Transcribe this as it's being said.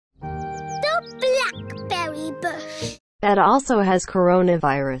blackberry bush. That also has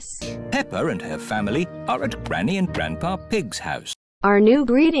coronavirus. Peppa and her family are at Granny and Grandpa Pig's house. Our new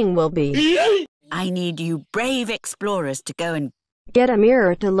greeting will be, I need you brave explorers to go and get a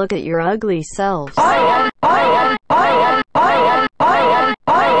mirror to look at your ugly selves.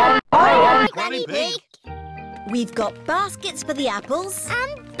 Granny Pig. We've got baskets for the apples.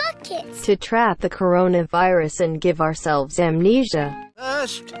 And buckets. To trap the coronavirus and give ourselves amnesia.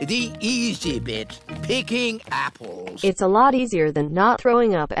 First, the easy bit, picking apples. It's a lot easier than not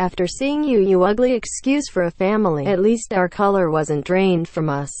throwing up after seeing you, you ugly excuse for a family. At least our color wasn't drained from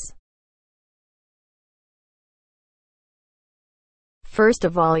us. First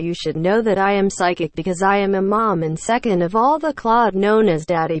of all, you should know that I am psychic because I am a mom, and second of all, the clod known as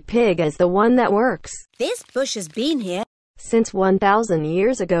Daddy Pig is the one that works. This bush has been here Since 1,000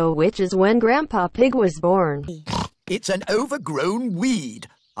 years ago, which is when Grandpa Pig was born. It's an overgrown weed.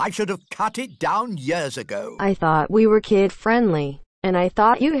 I should have cut it down years ago. I thought we were kid-friendly, and I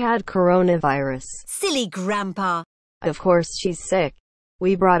thought you had coronavirus. Silly Grandpa. Of course she's sick.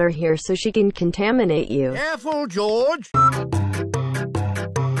 We brought her here so she can contaminate you. Careful, George.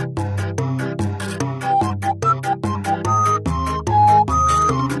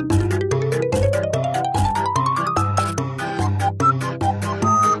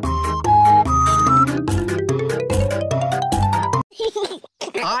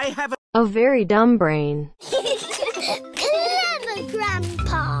 I have A very dumb brain. Clever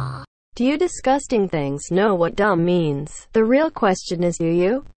Grandpa. Do you disgusting things know what dumb means? The real question is, do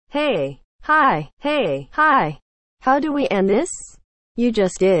you? Hey, hi, hey, hi. How do we end this? You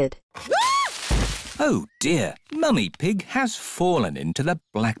just did. Oh dear, Mummy Pig has fallen into the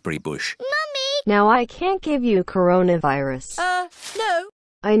blackberry bush. Mummy. Now I can't give you coronavirus. No.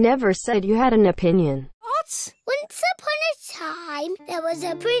 I never said you had an opinion. What? Once upon a time, there was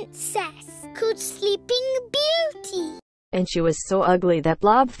a princess called Sleeping Beauty. And she was so ugly that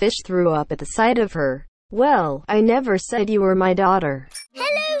Blobfish threw up at the sight of her. Well, I never said you were my daughter.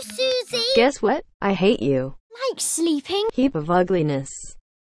 Hello, Susie. Guess what? I hate you. Like sleeping. Heap of ugliness.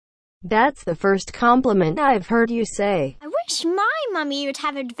 That's the first compliment I've heard you say. I wish my mummy would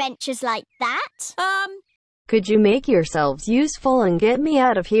have adventures like that. Could you make yourselves useful and get me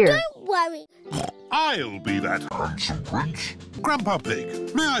out of here? Don't worry. I'll be that handsome prince. Grandpa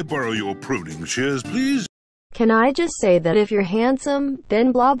Pig, may I borrow your pruning shears, please? Can I just say that if you're handsome,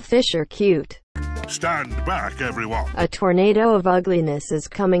 then Blobfish are cute. Stand back, everyone. A tornado of ugliness is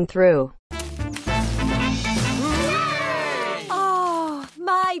coming through. Oh,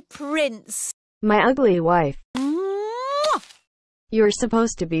 my prince. My ugly wife. You're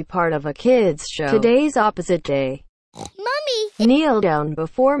supposed to be part of a kids show. Today's opposite day. Mummy. Kneel down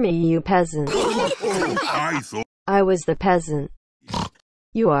before me, you peasant. I thought... I was the peasant.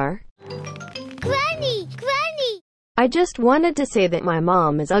 You are? Granny. I just wanted to say that my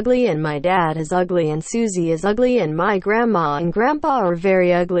mom is ugly and my dad is ugly and Susie is ugly and my grandma and grandpa are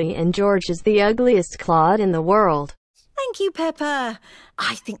very ugly and George is the ugliest clod in the world. Thank you, Peppa.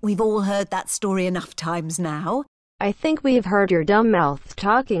 I think we've all heard that story enough times now. I think we've heard your dumb mouth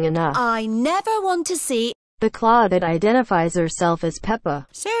talking enough. I never want to see The clod that identifies herself as Peppa.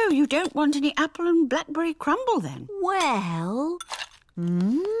 So you don't want any apple and blackberry crumble then? Well...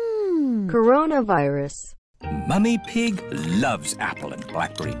 Coronavirus. Mummy Pig loves apple and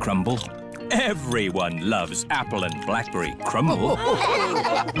blackberry crumble. Everyone loves apple and blackberry crumble.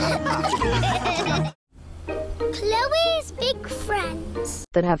 Chloe's big friends.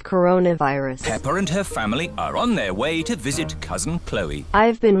 That have coronavirus. Peppa and her family are on their way to visit Cousin Chloe.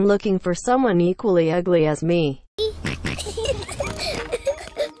 I've been looking for someone equally ugly as me.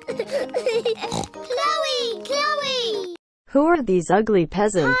 Chloe! Who are these ugly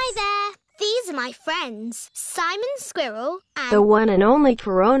peasants? Hi there. These are my friends, Simon Squirrel and... The one and only You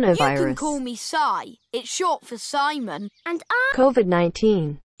coronavirus. can call me Si. It's short for Simon. And I'm...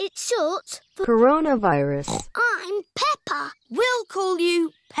 COVID-19. It's short for... Coronavirus. I'm Peppa. We'll call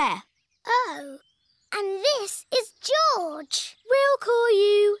you Pe. Oh. And this is George. We'll call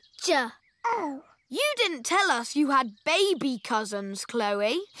you J. Oh. You didn't tell us you had baby cousins,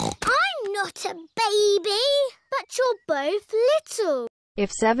 Chloe. I'm not a baby, but you're both little. If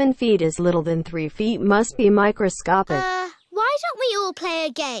 7 feet is little, then 3 feet must be microscopic. Why don't we all play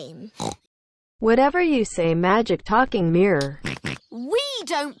a game? Whatever you say, magic talking mirror. We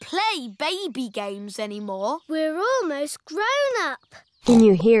don't play baby games anymore. We're almost grown up. Can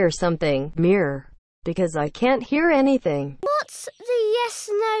you hear something, mirror? Because I can't hear anything. What's the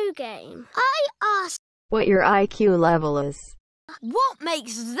yes-no game? I asked... What your IQ level is. What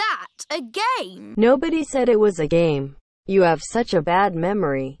makes that a game? Nobody said it was a game. You have such a bad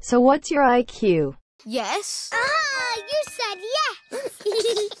memory. So what's your IQ? Yes. Aha! You said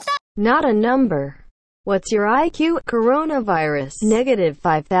yes! Not a number. What's your IQ? Coronavirus. Negative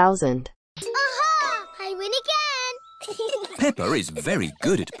 5,000. Aha! I win again! Peppa is very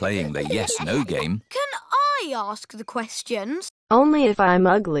good at playing the yes-no game. Can I ask the questions? Only if I'm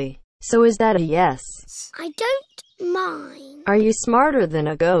ugly. So is that a yes? I don't mind. Are you smarter than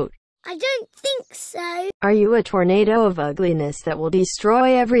a goat? I don't think so. Are you a tornado of ugliness that will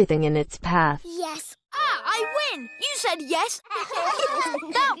destroy everything in its path? Yes. Ah, I win! You said yes.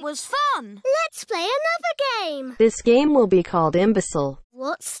 That was fun. Let's play another game. This game will be called Imbecile.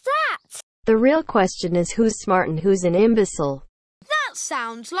 What's that? The real question is who's smart and who's an imbecile. That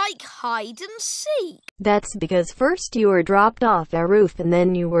sounds like hide and seek. That's because first you were dropped off a roof and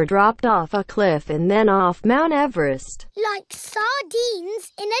then you were dropped off a cliff and then off Mount Everest. Like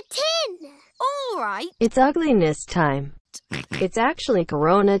sardines in a tin. All right. It's ugliness time. It's actually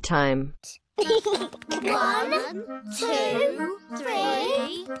Corona time. 1, 2,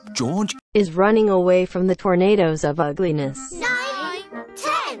 3. George Is running away from the tornadoes of ugliness. 9,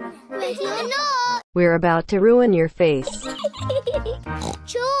 10. But you're not. We're about to ruin your face.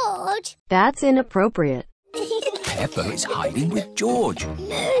 George. That's inappropriate. Peppa is hiding with George.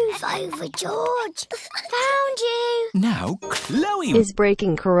 Move over, George. Found you. Now Chloe Is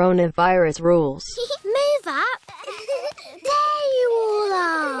breaking coronavirus rules. Move up. There you all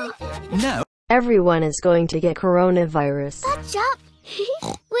are. Now Everyone is going to get coronavirus. Budge up.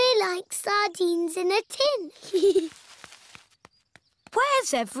 We're like sardines in a tin.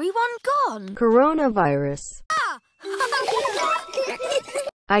 Where's everyone gone? Coronavirus.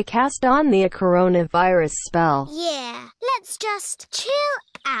 I cast on the coronavirus spell. Yeah, let's just chill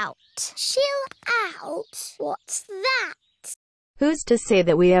out. Chill out? What's that? Who's to say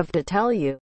that we have to tell you?